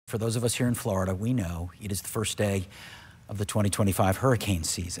For those of us here in Florida, we know it is the first day of the 2025 hurricane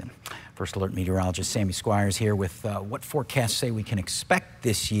season. First Alert meteorologist Sammy Squires here with what forecasts say we can expect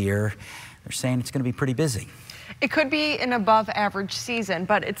this year. They're saying it's going to be pretty busy. It could be an above average season,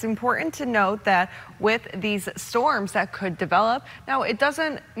 but it's important to note that with these storms that could develop, now it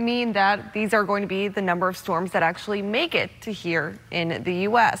doesn't mean that these are going to be the number of storms that actually make it to here in the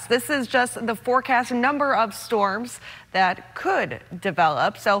U.S. This is just the forecast number of storms that could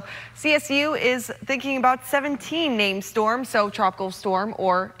develop. So CSU is thinking about 17 named storms, so tropical storm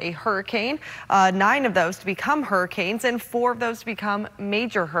or a hurricane, 9 of those to become hurricanes and 4 of those to become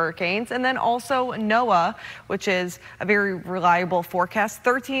major hurricanes. And then also NOAA, which is a very reliable forecast,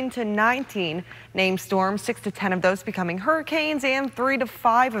 13 to 19 named storms, 6 to 10 of those becoming hurricanes and 3 to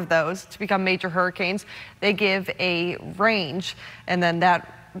 5 of those to become major hurricanes. They give a range, and then that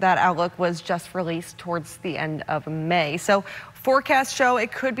outlook was just released towards the end of May. So forecasts show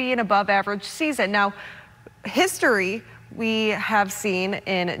it could be an above average season. Now, history, we have seen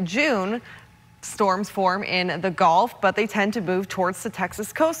in June storms form in the Gulf, but they tend to move towards the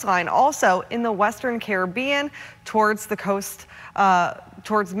Texas coastline. Also in the Western Caribbean, towards the coast,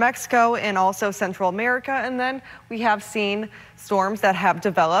 towards Mexico and also Central America. And then we have seen storms that have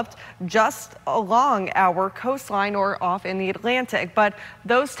developed just along our coastline or off in the Atlantic, but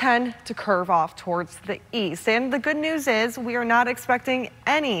those tend to curve off towards the east. And the good news is we are not expecting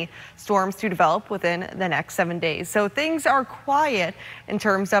any storms to develop within the next 7 days. So things are quiet in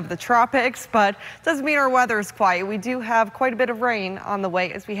terms of the tropics, but doesn't mean our weather is quiet. We do have quite a bit of rain on the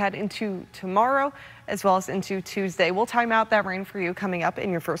way as we head into tomorrow as well as into Tuesday. We'll time out that rain for you coming up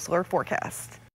in your First Alert forecast.